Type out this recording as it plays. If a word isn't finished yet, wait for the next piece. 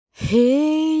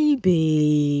Hey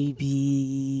babies,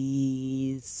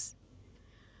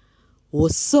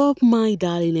 what's up my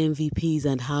darling MVPs,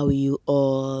 and how are you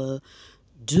all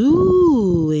doing?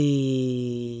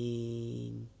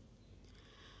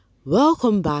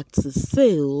 Welcome back to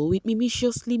Sail with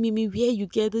Mimiciously Mimi, where you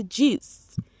get the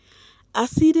gist. I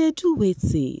see they do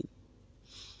waiting.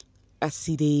 I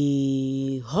see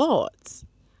they hot.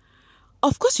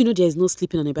 Of course, you know there is no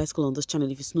sleeping on a bicycle on this channel.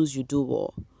 If you snooze, you do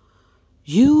war.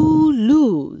 You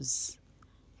lose.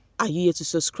 Are you here to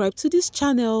subscribe to this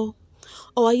channel,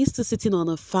 or are you still sitting on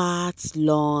a fat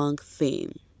long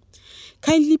thing?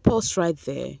 Kindly pause right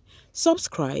there,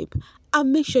 subscribe,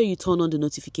 and make sure you turn on the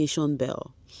notification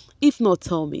bell. If not,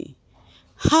 tell me,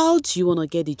 how do you want to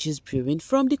get the gist brewing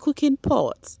from the cooking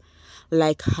pot?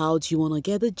 Like, how do you want to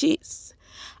get the gist?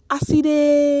 I see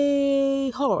they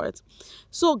hard.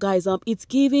 So guys, it's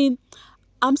giving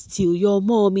I'm still your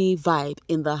mommy vibe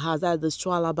in the Hazard the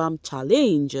Stralabam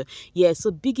challenge. Yeah, so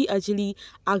Biggie actually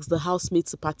asked the housemates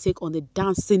to partake on the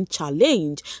dancing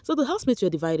challenge. So the housemates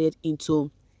were divided into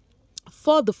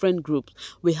 4 different groups.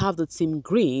 We have the team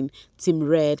green, team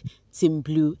red, team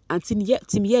blue, and team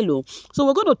yellow. So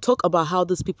we're going to talk about how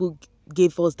these people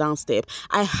gave us down step.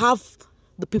 I have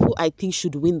the people I think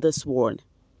should win this one.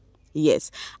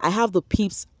 Yes, I have the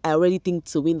peeps I already think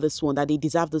to win this one, that they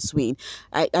deserve this win.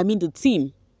 I mean the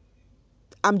team.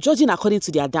 I'm judging according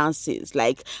to their dances,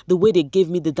 like the way they gave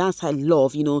me the dance I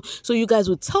love, you know. So you guys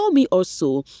will tell me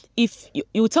also if you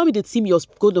will tell me the team you're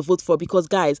going to vote for, because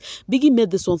guys, Biggie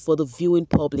made this one for the viewing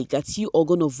public, that you are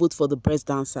going to vote for the best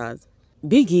dancers.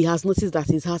 Biggie has noticed that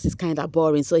his house is kind of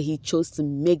boring, so he chose to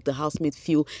make the housemate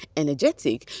feel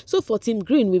energetic. So for Team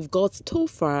Green, we've got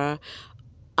Topher,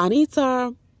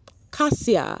 Anita,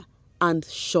 Kassia, and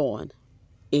Sean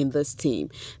in this team.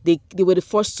 They were the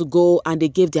first to go, and they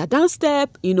gave their dance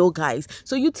step, you know, guys.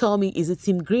 So you tell me, is it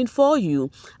Team Green for you?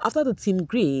 After the Team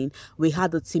Green, we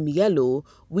had the Team Yellow,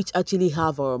 which actually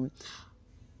have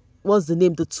what's the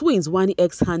name? The twins, Wanni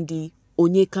x Handi,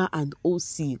 Onyeka and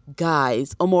OC.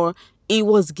 Guys, it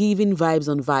was giving vibes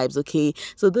on vibes, okay?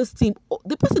 So this team,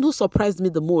 the person who surprised me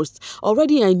the most,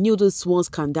 already I knew these ones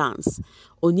can dance.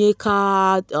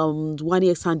 Onyeka, Wanni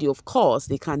x Handi, of course,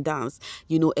 they can dance,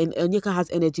 you know, and Onyeka has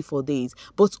energy for days.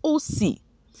 But OC,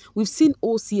 we've seen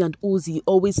OC and OZ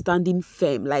always standing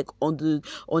firm, like on the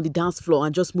dance floor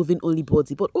and just moving only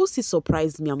body. But OC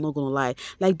surprised me, I'm not gonna lie.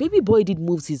 Like, baby boy did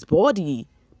move his body.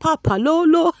 Papa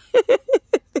Lolo.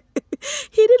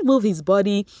 He did move his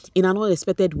body in an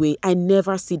unexpected way. I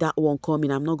never see that one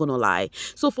coming, I'm not gonna lie.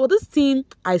 So for this team,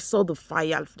 I saw the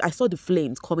fire, I saw the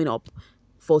flames coming up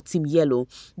for Team Yellow.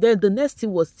 Then the next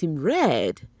team was Team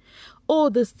Red. Oh,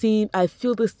 this team, I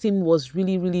feel this team was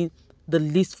really the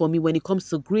least for me. When it comes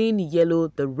to green,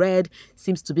 yellow, the red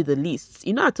seems to be the least.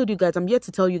 You know, I told you guys, I'm here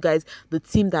to tell you guys the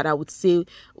team that I would say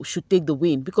should take the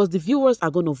win, because the viewers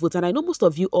are going to vote, and I know most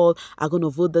of you all are going to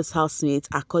vote this housemates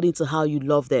according to how you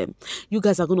love them. You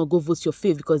guys are going to go vote your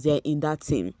fave because they're in that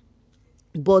team.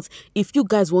 But if you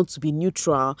guys want to be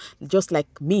neutral, just like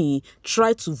me,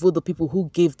 try to vote the people who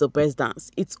gave the best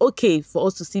dance. It's okay for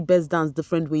us to see best dance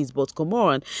different ways, but come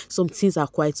on, some things are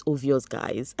quite obvious,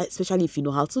 guys, especially if you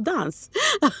know how to dance.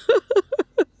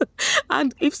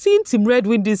 And if seeing Team Red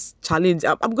win this challenge,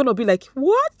 I'm gonna be like,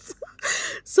 what?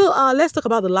 So let's talk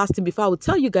about the last team before I would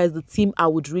tell you guys the team I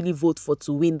would really vote for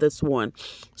to win this one.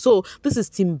 So this is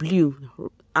Team Blue,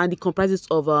 and it comprises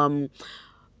of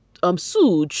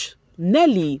Suj,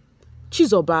 Nelly,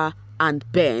 Chizoba, and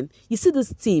Ben. You see,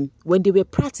 this team, when they were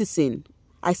practicing,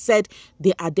 I said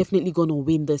they are definitely going to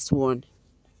win this one.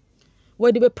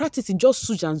 When they were practicing, just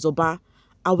Suj and Zoba,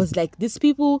 I was like, these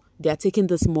people, they are taking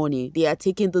this money. They are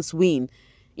taking this win.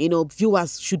 You know,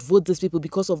 viewers should vote these people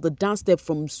because of the dance step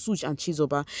from Suj and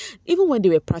Chizoba. Even when they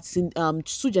were practicing,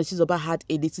 Suj and Chizoba had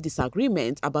a little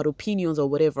disagreement about opinions or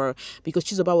whatever, because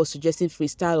Chizoba was suggesting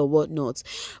freestyle or whatnot.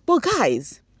 But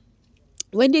guys,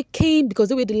 when they came, because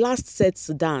they were the last sets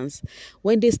to dance,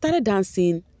 when they started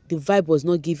dancing, the vibe was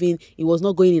not giving. It was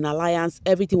not going in alliance.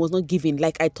 Everything was not giving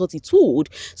like I thought it would.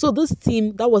 So this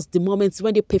team, that was the moment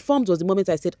when they performed, was the moment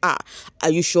I said, are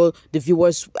you sure the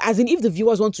viewers, as in if the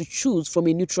viewers want to choose from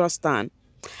a neutral stand,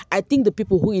 I think the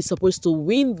people who is supposed to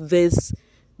win this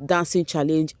dancing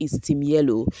challenge is Team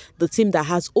Yellow, the team that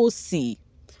has OC,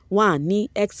 Wanni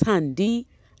x Handi,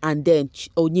 and then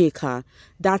Onyeka.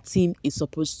 That team is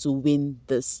supposed to win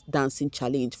this dancing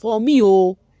challenge for me.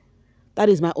 Oh, that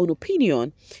is my own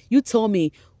opinion. You tell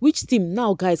me which team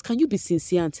now, guys. Can you be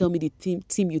sincere and tell me the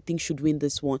team you think should win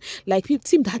this one? Like,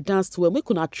 team that danced well, we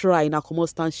could not try in our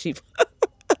constanship.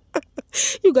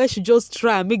 You guys should just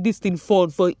try and make this thing fun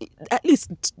for at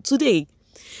least today.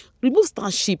 Remove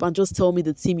starship and just tell me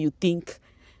the team you think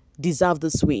deserve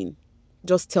this win.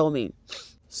 Just tell me.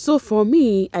 So for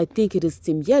me, I think it is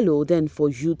Team Yellow. Then for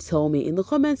you, tell me in the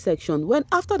comment section. When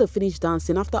after the finished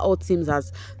dancing, after all teams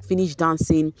has finished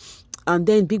dancing, and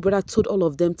then Big Brother told all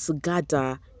of them to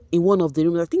gather in one of the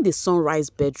rooms. I think the sunrise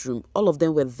bedroom. All of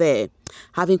them were there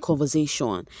having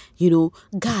conversation. You know,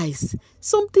 guys,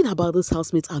 something about this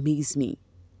housemates amazed me.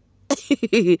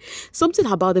 Something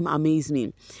about them amazed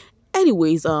me.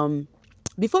 Anyways,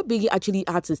 before Biggie actually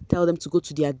had to tell them to go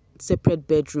to their separate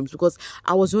bedrooms, because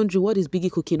I was wondering what is Biggie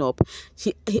cooking up.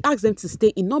 He asked them to stay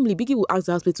in. Normally Biggie would ask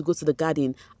the housemate to go to the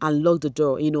garden and lock the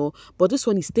door, you know, but this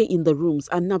one is stay in the rooms.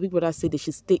 And now Big Brother said they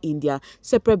should stay in their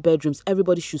separate bedrooms.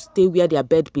 Everybody should stay where their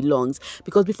bed belongs,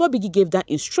 because before Biggie gave that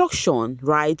instruction,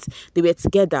 right, they were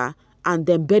together, and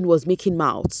then Ben was making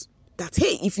mouths that,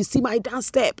 hey, if you see my dance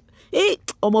step, hey,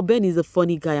 Omo, Ben is a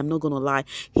funny guy, I'm not gonna lie.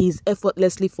 He's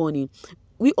effortlessly funny.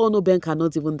 We all know Ben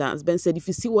cannot even dance. Ben said, if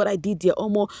you see what I did there,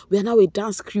 Omo, we are now a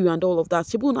dance crew and all of that.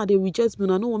 People now, they reject me, I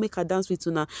don't want to make a dance with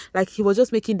you now. Like, he was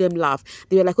just making them laugh.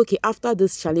 They were like, okay, after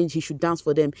this challenge, he should dance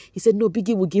for them. He said, no,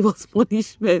 Biggie will give us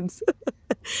punishments.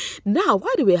 Now,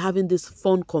 while they were having this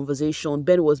fun conversation,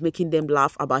 Ben was making them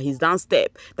laugh about his dance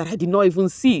step that I did not even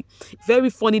see. Very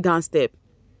funny dance step.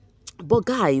 But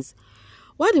guys,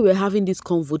 while they were having this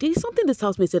convo, there is something this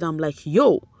housemate said. I'm like,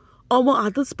 yo, almost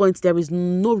at this point, there is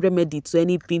no remedy to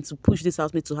anything to push this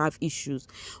housemate to have issues.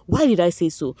 Why did I say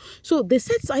so? So they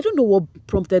said, I don't know what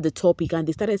prompted the topic, and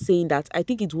they started saying that, I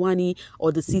think it's Wanni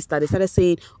or the sister, they started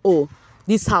saying, oh,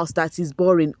 this house that is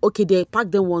boring. Okay, they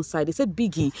packed them one side. They said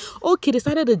Biggie. Okay, they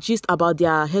started a gist about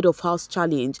their head of house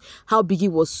challenge. How Biggie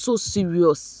was so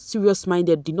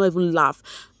serious-minded, did not even laugh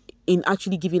in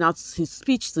actually giving out his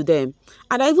speech to them.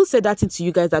 And I even said that to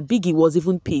you guys, that Biggie was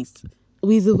even pissed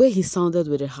with the way he sounded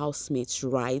with the housemates,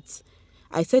 right?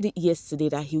 I said it yesterday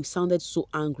that he sounded so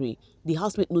angry. The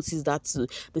housemate noticed that too.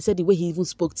 They said the way he even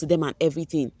spoke to them and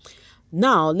everything.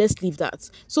 Now, let's leave that.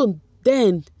 So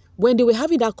then, when they were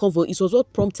having that convo, it was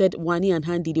what prompted Wanni and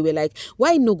Handi. They were like,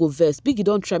 why no go verse? Biggie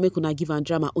don't try make una give and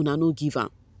drama, una no give am.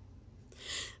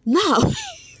 Now,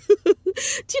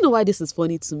 do you know why this is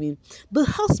funny to me? The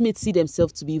housemates see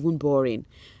themselves to be even boring.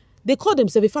 They call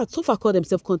themselves, in fact, so far call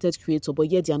themselves content creator, but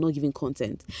yet they are not giving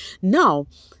content. Now,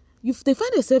 if they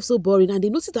find themselves so boring and they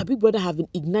notice that Big Brother have been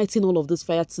igniting all of this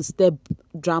fire to stir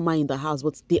drama in the house,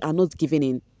 but they are not giving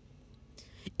in.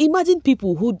 Imagine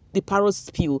people who the parrots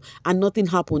spew and nothing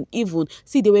happened. Even,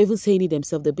 see, they were even saying it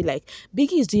themselves. They'll be like,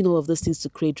 Biggie is doing all of these things to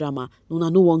create drama. No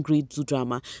one great do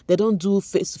drama. They don't do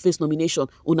face-to-face nomination.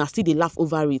 Una still they laugh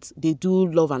over it. They do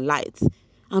love and light.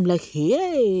 I'm like,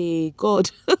 hey, God,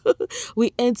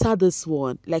 we enter this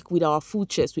one. Like with our full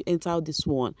chest, we enter this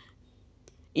one.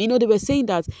 You know, they were saying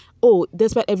that, oh,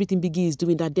 despite everything Biggie is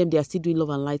doing, that them, they are still doing love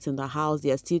and light in the house.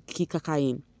 They are still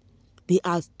kikakaing. They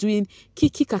are doing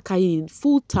kikakaing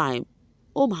full time.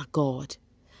 Oh my God.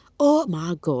 Oh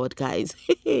my God, guys.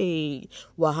 Hey,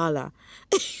 wahala.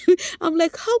 I'm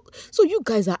like, how? So you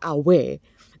guys are aware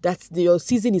that your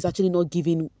season is actually not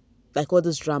giving like all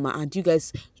this drama, and you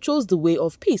guys chose the way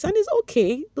of peace, and it's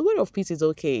okay. The way of peace is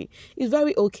okay. It's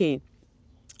very okay.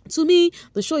 To me,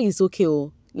 the show is okay.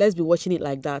 Oh, let's be watching it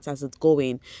like that as it's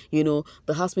going. You know,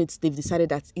 the housemates, they've decided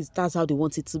that that's how they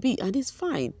want it to be, and it's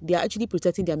fine. They are actually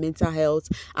protecting their mental health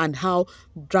and how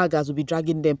draggers will be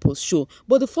dragging them post-show.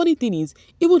 But the funny thing is,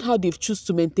 even how they've chosen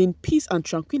to maintain peace and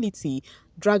tranquility,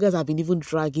 draggers have been even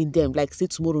dragging them, like say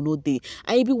tomorrow no day.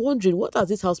 And you'll be wondering, what has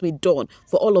this housemate done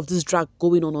for all of this drag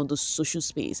going on the social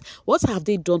space? What have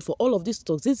they done for all of this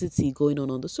toxicity going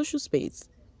on the social space?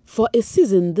 For a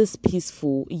season this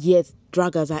peaceful, yet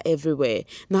draggers are everywhere.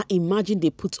 Now imagine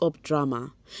they put up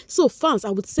drama. So fans,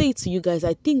 I would say to you guys,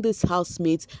 I think these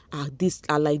housemates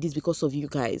are like this because of you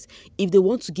guys. If they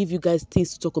want to give you guys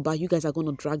things to talk about, you guys are going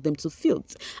to drag them to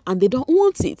filth, and they don't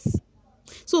want it.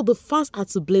 So the fans are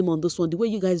to blame on this one. The way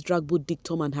you guys drag both Dick,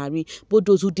 Tom and Harry, both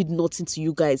those who did nothing to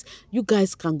you guys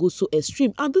can go so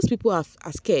extreme. And these people are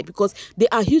scared because they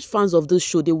are huge fans of this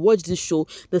show. They watch this show.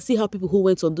 They see how people who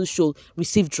went on this show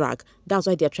receive drag. That's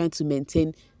why they're trying to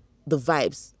maintain the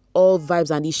vibes. All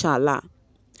vibes and inshallah.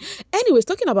 Anyways,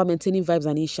 talking about maintaining vibes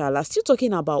and inshallah, still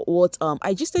talking about what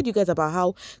I just said you guys about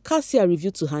how Kassia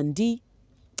reviewed to Handi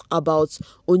about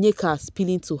Onyeka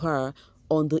spilling to her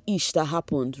on the ish that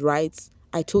happened, right?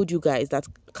 I told you guys that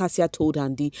Kassia told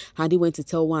Handi. Handi went to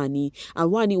tell Wanni,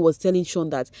 and Wanni was telling Sean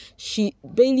that she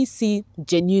barely see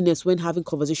genuineness when having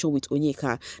conversation with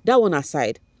Onyeka. That one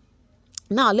aside.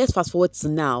 Now, let's fast forward to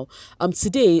now.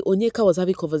 Today, Onyeka was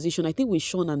having conversation, I think, with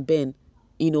Sean and Ben,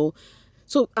 you know.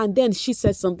 So, and then she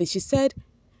said something. She said,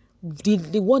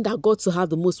 the one that got to her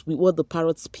the most with what the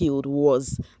parrot spilled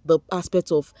was the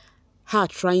aspect of her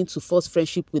trying to force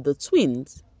friendship with the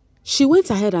twins. She went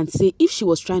ahead and said if she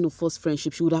was trying to force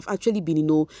friendship, she would have actually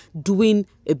been, doing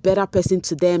a better person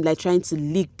to them, like trying to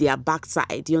lick their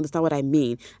backside. Do you understand what I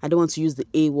mean? I don't want to use the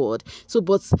A word. So,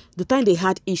 but the time they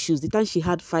had issues, the time she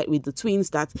had fight with the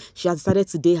twins, that she had decided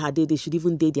to date her day, they should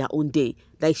even date their own day.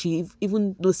 Like she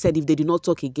even said if they do not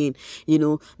talk again,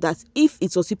 that if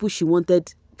it was people she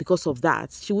wanted because of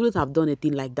that, she wouldn't have done a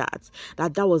thing like that.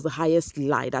 That was the highest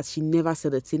lie, that she never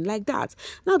said a thing like that.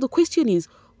 Now, the question is,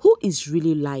 who is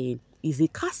really lying? Is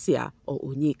it Kassia or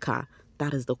Onyeka?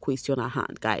 That is the question at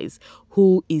hand, guys.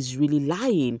 Who is really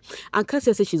lying? And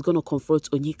Kassia says she's going to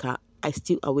confront Onyeka. I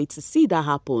still await to see that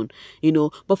happen,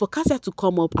 But for Kassia to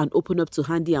come up and open up to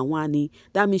Handi and Wanni,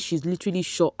 that means she's literally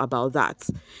sure about that.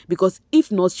 Because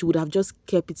if not, she would have just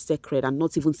kept it secret and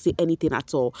not even say anything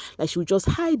at all. Like she would just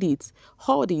hide it,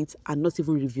 hoard it, and not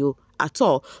even reveal at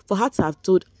all. For her to have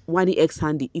told Wanni ex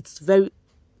Handi, it's very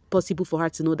possible for her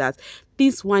to know that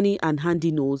this Wanni and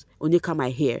Handi knows Onyeka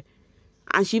might hear.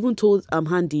 And she even told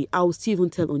Handi, I will still even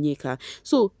tell Onyeka.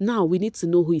 So now we need to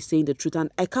know who is saying the truth. And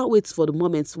I can't wait for the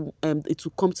moment it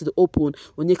will come to the open.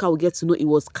 Onyeka will get to know it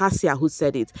was Kassia who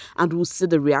said it. And we'll see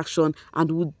the reaction.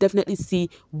 And we'll definitely see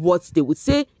what they would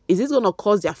say. Is this going to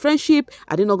cause their friendship?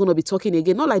 Are they not going to be talking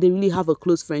again? Not like they really have a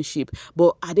close friendship.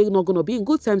 But are they not going to be in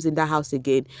good terms in that house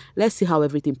again? Let's see how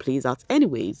everything plays out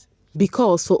anyways.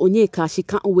 Because for Onyeka, she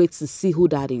can't wait to see who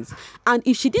that is. And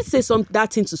if she did say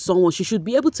that thing to someone, she should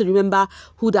be able to remember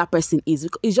who that person is.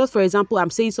 It's just, for example, I'm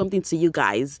saying something to you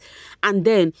guys. And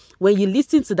then when you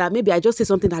listen to that, maybe I just say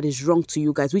something that is wrong to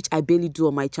you guys, which I barely do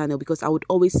on my channel because I would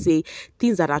always say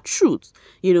things that are truth.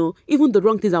 Even the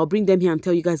wrong things, I'll bring them here and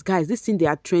tell you guys, this thing they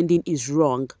are trending is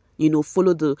wrong.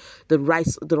 Follow the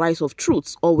rise of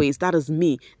truths always. That is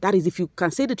me. That is, if you can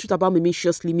say the truth about me,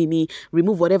 Mimi,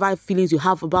 remove whatever feelings you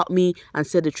have about me and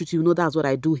say the truth, that's what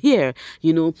I do here.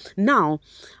 Now,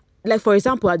 like, for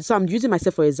example, so I'm using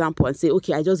myself for example and say,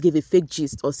 okay, I just gave a fake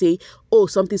gist, or say, oh,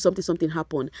 something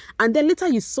happened. And then later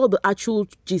you saw the actual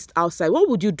gist outside. What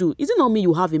would you do? Is it not me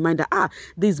you have in mind that,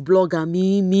 this blogger,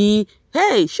 me,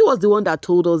 hey, she was the one that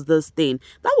told us this thing.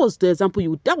 That was the example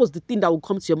that was the thing that would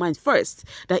come to your mind first,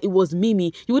 that it was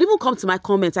Mimi. You would even come to my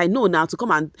comments, I know now, to come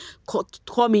and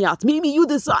call me out. Mimi, you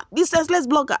this one, this senseless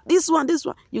blogger, this one.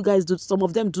 You guys do, some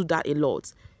of them do that a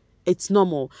lot. It's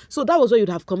normal. So that was what you'd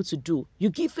have come to do. You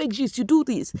give fake gist, you do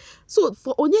this. So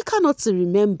for Onyeka not to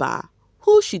remember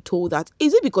who she told that,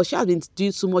 is it because she has been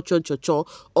doing so much on cho,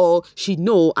 or she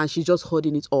know and she's just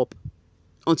holding it up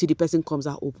until the person comes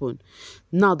out open?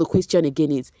 Now the question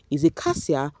again is it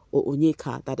Kassia or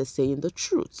Onyeka that is saying the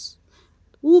truth?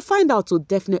 We'll find out, so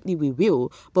definitely we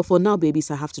will. But for now, babies,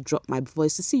 I have to drop my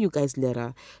voice to see you guys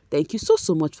later. Thank you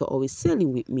so much for always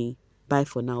sailing with me. Bye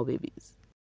for now, babies.